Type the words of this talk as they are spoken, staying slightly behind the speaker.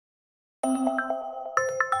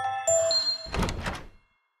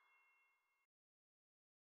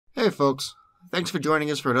Hey folks, thanks for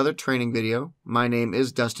joining us for another training video. My name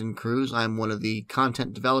is Dustin Cruz. I'm one of the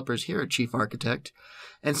content developers here at Chief Architect.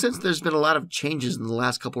 And since there's been a lot of changes in the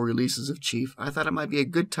last couple releases of Chief, I thought it might be a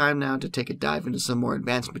good time now to take a dive into some more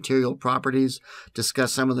advanced material properties,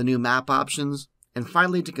 discuss some of the new map options, and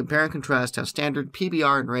finally to compare and contrast how standard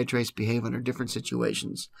PBR and ray trace behave under different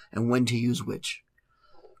situations, and when to use which.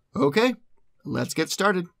 Okay, let's get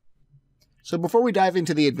started. So before we dive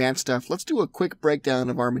into the advanced stuff, let's do a quick breakdown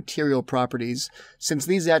of our material properties, since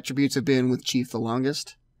these attributes have been with Chief the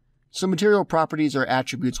longest. So material properties are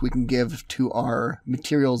attributes we can give to our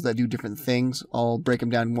materials that do different things. I'll break them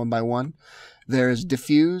down one by one. There's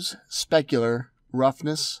diffuse, specular,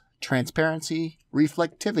 roughness, transparency,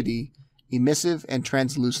 reflectivity, emissive, and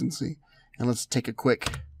translucency. And let's take a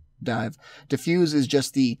quick dive. Diffuse is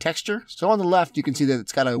just the texture. So on the left, you can see that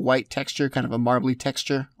it's got a white texture, kind of a marbly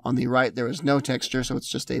texture. On the right, there is no texture, so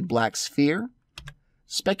it's just a black sphere.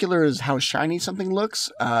 Specular is how shiny something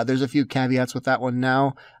looks. There's a few caveats with that one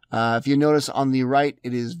now. If you notice on the right,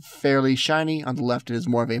 it is fairly shiny. On the left, it is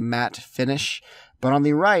more of a matte finish. But on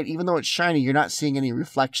the right, even though it's shiny, you're not seeing any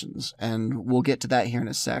reflections. And we'll get to that here in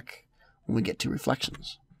a sec when we get to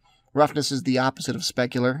reflections. Roughness is the opposite of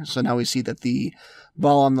specular, so now we see that the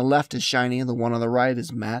ball on the left is shiny and the one on the right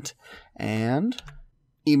is matte. And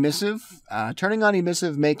emissive. Turning on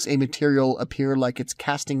emissive makes a material appear like it's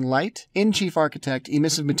casting light. In Chief Architect,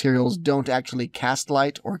 emissive materials don't actually cast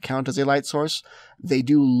light or count as a light source. They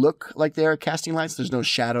do look like they are casting lights. There's no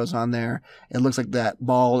shadows on there. It looks like that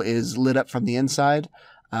ball is lit up from the inside.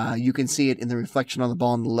 You can see it in the reflection on the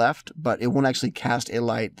ball on the left, but it won't actually cast a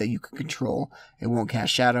light that you can control. It won't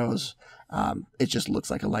cast shadows. It just looks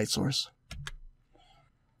like a light source.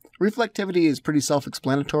 Reflectivity is pretty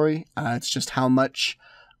self-explanatory. It's just how much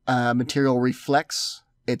material reflects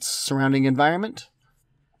its surrounding environment.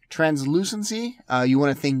 Translucency, you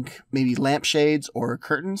want to think maybe lampshades or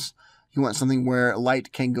curtains. You want something where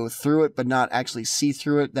light can go through it but not actually see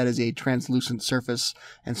through it. That is a translucent surface.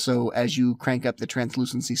 And so as you crank up the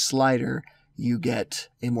translucency slider, you get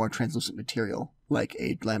a more translucent material like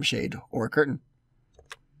a lampshade or a curtain.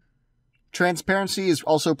 Transparency is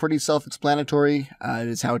also pretty self-explanatory. It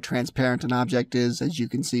is how transparent an object is, as you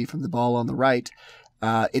can see from the ball on the right.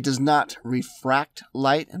 It does not refract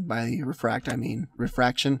light, and by refract I mean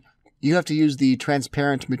refraction. You have to use the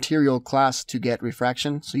transparent material class to get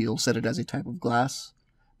refraction, so you'll set it as a type of glass.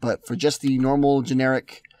 But for just the normal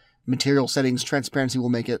generic material settings, transparency will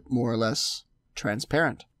make it more or less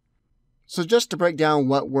transparent. So just to break down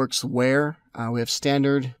what works where, we have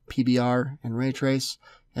standard, PBR, and ray trace.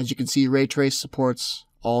 As you can see, ray trace supports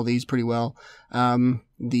all these pretty well. The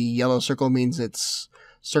yellow circle means it's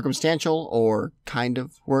circumstantial or kind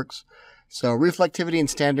of works. So reflectivity in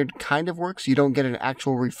standard kind of works. You don't get an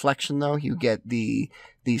actual reflection though. You get the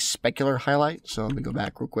specular highlight. So let me go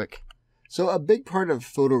back real quick. So a big part of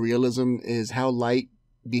photorealism is how light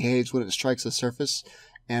behaves when it strikes a surface,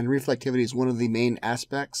 and reflectivity is one of the main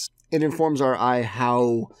aspects. It informs our eye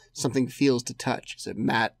how something feels to touch. Is it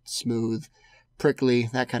matte, smooth, prickly,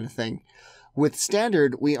 that kind of thing. With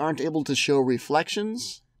standard, we aren't able to show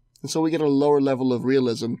reflections, and so we get a lower level of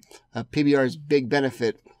realism. PBR's big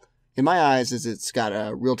benefit, in my eyes, is it's got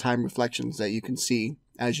real-time reflections that you can see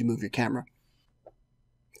as you move your camera.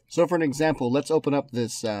 So for an example, let's open up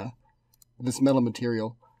this metal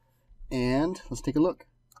material, and let's take a look.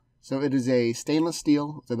 So it is a stainless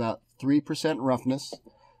steel with about 3% roughness.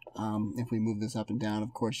 If we move this up and down,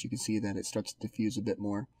 of course, you can see that it starts to diffuse a bit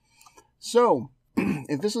more. So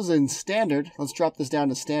if this was in standard, let's drop this down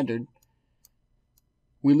to standard,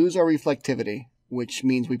 we lose our reflectivity, which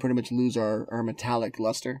means we pretty much lose our metallic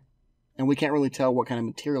luster. And we can't really tell what kind of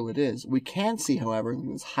material it is. We can see, however,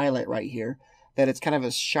 this highlight right here, that it's kind of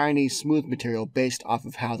a shiny, smooth material based off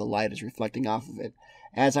of how the light is reflecting off of it.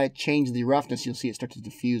 As I change the roughness, you'll see it start to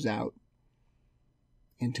diffuse out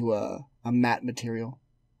into a matte material.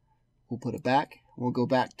 We'll put it back. We'll go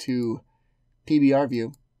back to PBR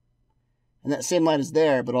view. And that same light is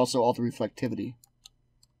there, but also all the reflectivity.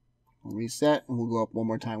 We'll reset, and we'll go up one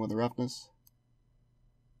more time with the roughness.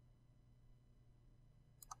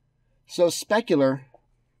 So specular,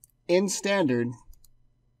 in standard,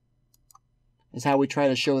 is how we try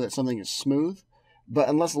to show that something is smooth, but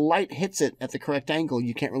unless light hits it at the correct angle,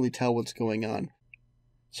 you can't really tell what's going on.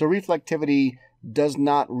 So reflectivity does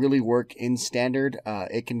not really work in standard.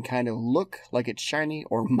 It can kind of look like it's shiny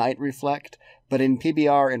or might reflect, but in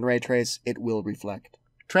PBR and ray trace, it will reflect.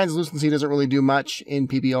 Translucency doesn't really do much in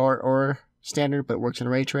PBR or standard, but works in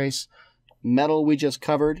ray trace. Metal we just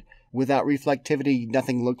covered. Without reflectivity,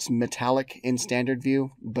 nothing looks metallic in standard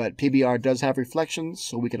view, but PBR does have reflections,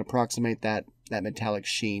 so we can approximate that that metallic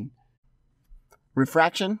sheen.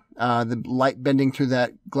 Refraction, the light bending through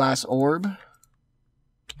that glass orb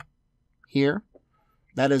here.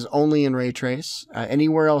 That is only in ray trace.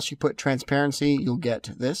 Anywhere else you put transparency, you'll get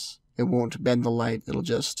this. It won't bend the light. It'll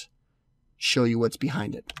just show you what's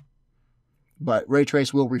behind it. But ray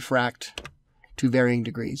trace will refract to varying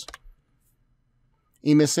degrees.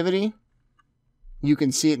 Emissivity, you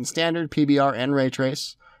can see it in standard, PBR, and ray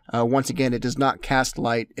trace. Once again, it does not cast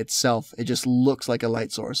light itself. It just looks like a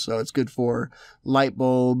light source. So it's good for light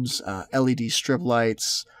bulbs, LED strip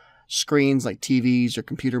lights, screens like TVs or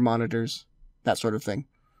computer monitors, that sort of thing.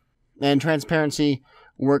 And transparency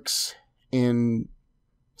works in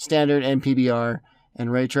standard and PBR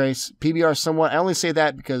and ray trace. PBR somewhat, I only say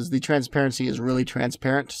that because the transparency is really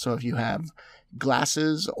transparent. So if you have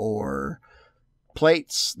glasses or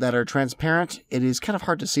plates that are transparent, it is kind of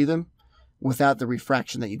hard to see them without the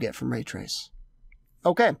refraction that you get from ray trace.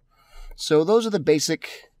 Okay, so those are the basic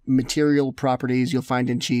material properties you'll find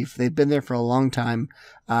in Chief. They've been there for a long time.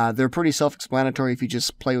 They're pretty self-explanatory if you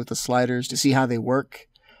just play with the sliders to see how they work.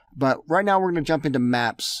 But right now we're going to jump into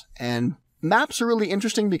maps. And maps are really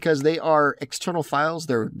interesting because they are external files.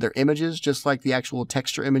 They're images, just like the actual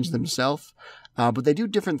texture image themselves. But they do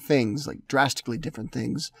different things, like drastically different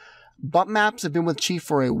things. Bump maps have been with Chief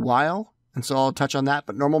for a while, and so I'll touch on that.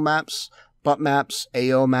 But normal maps, bump maps,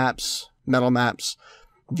 AO maps, metal maps,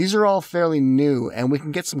 these are all fairly new, and we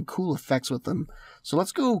can get some cool effects with them. So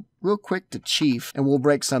let's go real quick to Chief, and we'll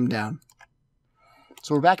break some down.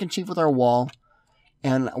 So we're back in Chief with our wall,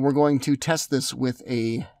 and we're going to test this with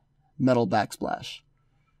a metal backsplash.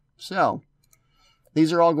 So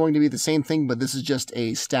these are all going to be the same thing, but this is just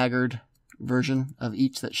a staggered version of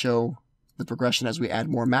each that show the progression as we add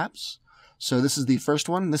more maps. So this is the first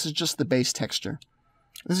one. This is just the base texture.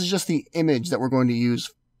 This is just the image that we're going to use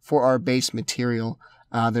for our base material.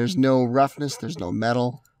 There's no roughness, there's no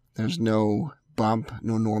metal, there's no bump,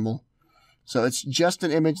 no normal. So it's just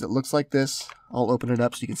an image that looks like this. I'll open it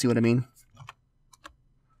up so you can see what I mean.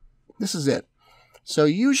 This is it. So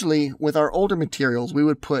usually with our older materials, we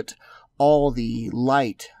would put all the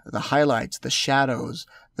light, the highlights, the shadows,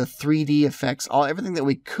 the 3D effects, everything that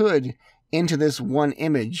we could into this one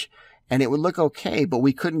image, and it would look okay, but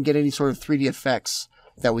we couldn't get any sort of 3D effects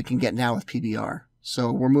that we can get now with PBR.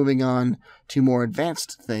 So we're moving on to more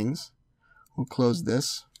advanced things. We'll close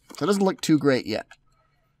this. So it doesn't look too great yet.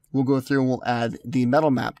 We'll go through and we'll add the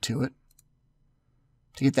metal map to it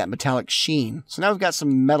to get that metallic sheen. So now we've got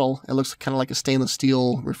some metal. It looks kind of like a stainless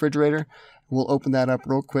steel refrigerator. We'll open that up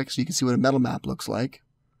real quick so you can see what a metal map looks like.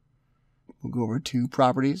 We'll go over to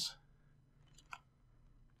properties.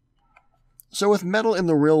 So with metal in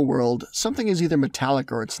the real world, something is either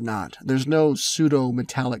metallic or it's not. There's no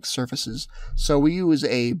pseudo-metallic surfaces. So we use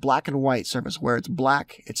a black and white surface. Where it's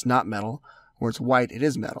black, it's not metal. Where it's white, it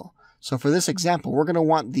is metal. So for this example, we're going to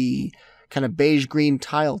want the kind of beige-green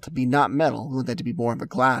tile to be not metal. We want that to be more of a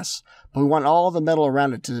glass. But we want all the metal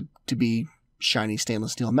around it to be shiny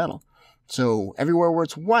stainless steel metal. So everywhere where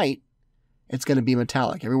it's white, it's going to be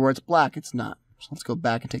metallic. Everywhere it's black, it's not. So let's go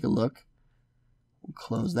back and take a look. We'll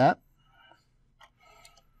close that.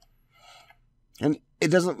 And it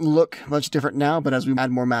doesn't look much different now, but as we add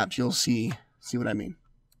more maps, you'll see what I mean.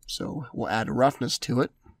 So we'll add roughness to it.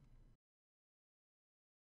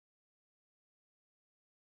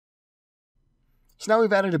 So now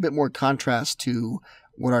we've added a bit more contrast to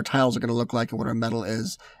what our tiles are going to look like and what our metal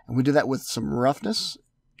is. And we do that with some roughness.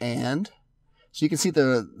 And so you can see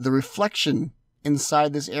the reflection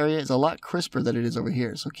inside this area is a lot crisper than it is over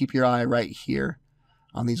here. So keep your eye right here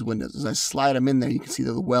on these windows. As I slide them in there, you can see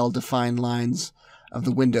the well-defined lines of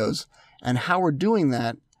the windows. And how we're doing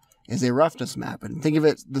that is a roughness map. And think of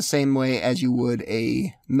it the same way as you would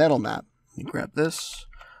a metal map. Let me grab this,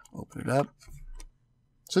 open it up.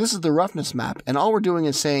 So this is the roughness map. And all we're doing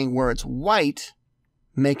is saying where it's white,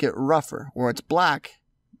 make it rougher. Where it's black,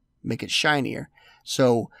 make it shinier.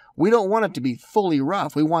 So we don't want it to be fully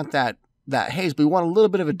rough. We want that haze, but we want a little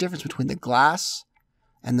bit of a difference between the glass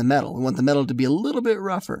and the metal. We want the metal to be a little bit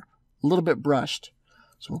rougher, a little bit brushed.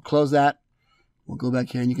 So we'll close that. We'll go back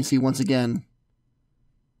here and you can see once again,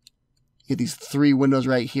 you get these three windows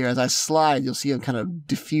right here. As I slide, you'll see them kind of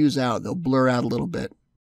diffuse out. They'll blur out a little bit.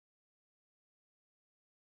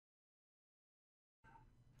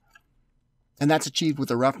 And that's achieved with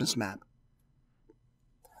the roughness map.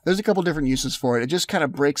 There's a couple different uses for it. It just kind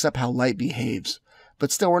of breaks up how light behaves.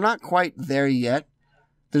 But still, we're not quite there yet.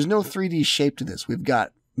 There's no 3D shape to this. We've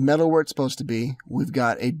got metal where it's supposed to be. We've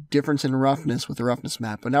got a difference in roughness with the roughness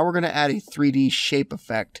map. But now we're going to add a 3D shape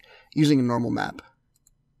effect using a normal map.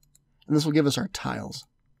 And this will give us our tiles.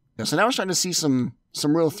 So now we're starting to see some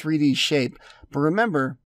some real 3D shape. But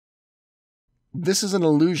remember, this is an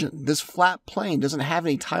illusion. This flat plane doesn't have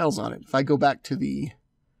any tiles on it. If I go back to the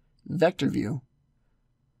vector view,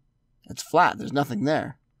 it's flat. There's nothing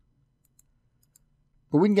there.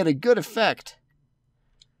 But we can get a good effect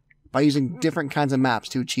by using different kinds of maps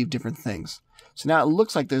to achieve different things. So now it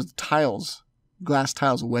looks like there's tiles, glass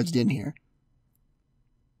tiles wedged in here.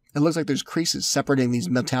 It looks like there's creases separating these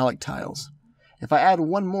metallic tiles. If I add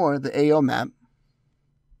one more, the AO map,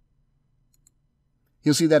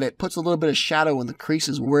 you'll see that it puts a little bit of shadow in the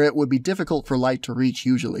creases where it would be difficult for light to reach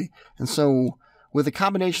usually. And so with a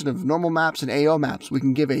combination of normal maps and AO maps, we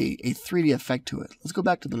can give a 3D effect to it. Let's go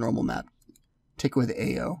back to the normal map. Take away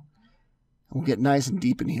the AO. We'll get nice and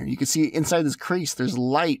deep in here. You can see inside this crease, there's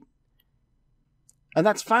light. And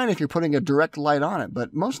that's fine if you're putting a direct light on it,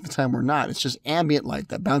 but most of the time we're not. It's just ambient light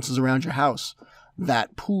that bounces around your house,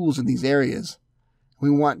 that pools in these areas. We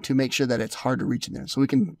want to make sure that it's hard to reach in there, so we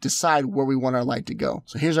can decide where we want our light to go.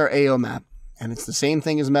 So here's our AO map, and it's the same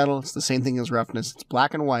thing as metal. It's the same thing as roughness. It's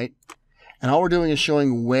black and white. And all we're doing is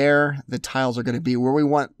showing where the tiles are going to be, where we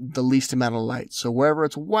want the least amount of light. So wherever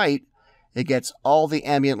it's white, it gets all the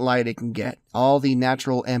ambient light it can get. All the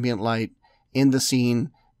natural ambient light in the scene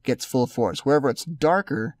gets full force. Wherever it's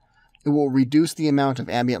darker, it will reduce the amount of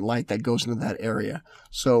ambient light that goes into that area.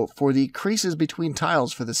 So for the creases between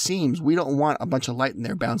tiles, for the seams, we don't want a bunch of light in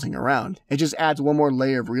there bouncing around. It just adds one more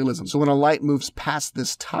layer of realism. So when a light moves past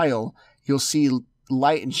this tile, you'll see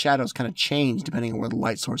light and shadows kind of change depending on where the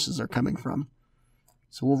light sources are coming from.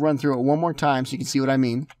 So we'll run through it one more time so you can see what I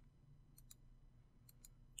mean.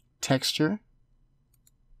 Texture,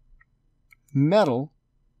 metal,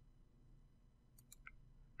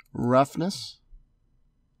 roughness,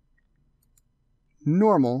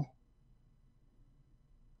 normal,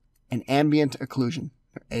 and ambient occlusion,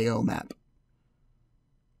 or AO map.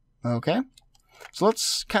 Okay, so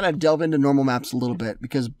let's kind of delve into normal maps a little bit,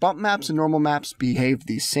 because bump maps and normal maps behave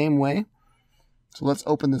the same way. So let's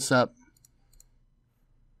open this up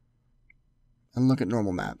and look at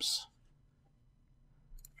normal maps.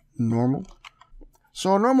 Normal.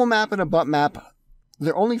 So a normal map and a bump map,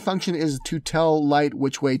 their only function is to tell light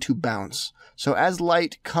which way to bounce. So as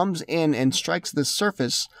light comes in and strikes the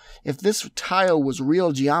surface, if this tile was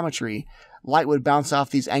real geometry, light would bounce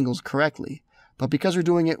off these angles correctly. But because we're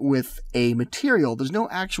doing it with a material, there's no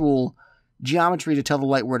actual geometry to tell the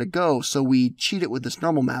light where to go, so we cheat it with this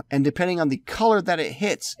normal map. And depending on the color that it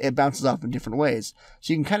hits, it bounces off in different ways.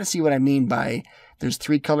 So you can kind of see what I mean by, there's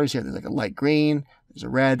three colors here. There's like a light green, there's a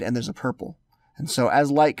red, and there's a purple. And so as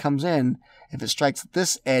light comes in, if it strikes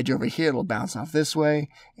this edge over here, it'll bounce off this way.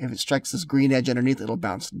 If it strikes this green edge underneath, it'll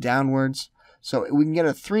bounce downwards. So we can get a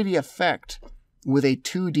 3D effect with a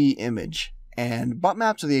 2D image. And bump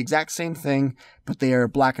maps are the exact same thing, but they are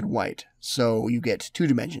black and white. So you get 2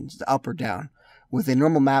 dimensions, the up or down. With a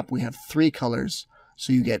normal map, we have 3 colors,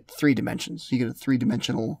 so you get 3 dimensions. You get a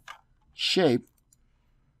 3-dimensional shape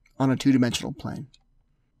on a 2-dimensional plane.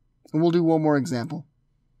 And we'll do one more example,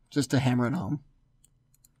 just to hammer it home.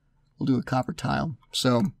 We'll do a copper tile.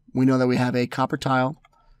 So we know that we have a copper tile.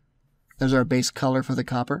 There's our base color for the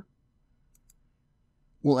copper.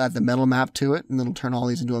 We'll add the metal map to it, and it'll turn all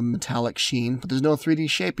these into a metallic sheen. But there's no 3D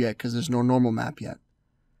shape yet, because there's no normal map yet.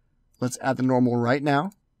 Let's add the normal right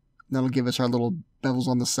now. That'll give us our little bevels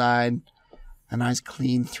on the side, a nice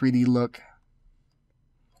clean 3D look.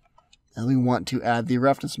 And we want to add the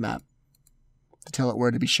roughness map to tell it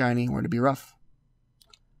where to be shiny, where to be rough.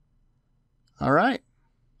 All right.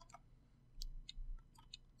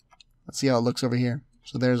 Let's see how it looks over here.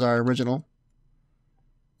 So there's our original.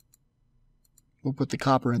 We'll put the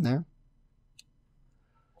copper in there.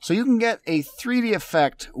 So you can get a 3D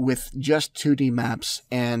effect with just 2D maps,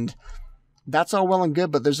 and that's all well and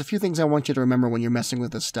good, but there's a few things I want you to remember when you're messing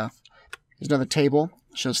with this stuff. Here's another table.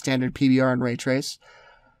 It shows standard PBR and ray trace.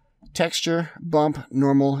 Texture, bump,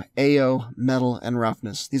 normal, AO, metal, and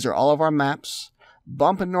roughness. These are all of our maps.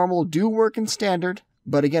 Bump and normal do work in standard,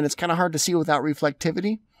 but again, it's kind of hard to see without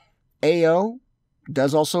reflectivity. AO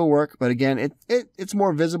does also work, but again, it's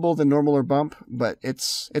more visible than normal or bump, but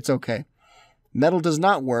it's okay. Metal does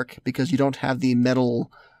not work because you don't have the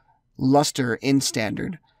metal luster in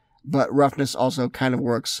standard, but roughness also kind of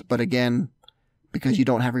works, but again, because you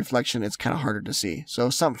don't have reflection, it's kind of harder to see.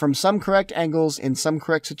 So from some correct angles, in some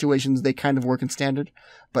correct situations, they kind of work in standard,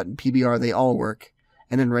 but in PBR, they all work.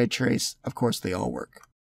 And in ray trace, of course, they all work.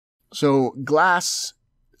 So glass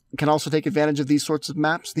can also take advantage of these sorts of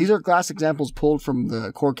maps. These are glass examples pulled from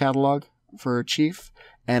the core catalog for Chief.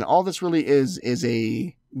 And all this really is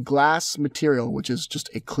a glass material, which is just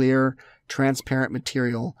a clear, transparent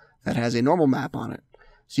material that has a normal map on it.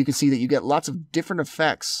 So you can see that you get lots of different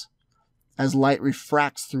effects as light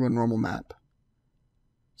refracts through a normal map.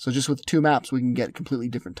 So just with 2 maps, we can get completely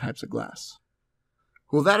different types of glass.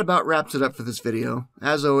 Well, that about wraps it up for this video.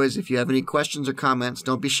 As always, if you have any questions or comments,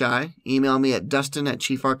 don't be shy. Email me at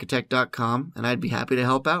dustin@chiefarchitect.com, and I'd be happy to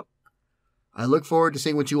help out. I look forward to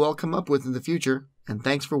seeing what you all come up with in the future, and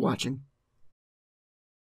thanks for watching.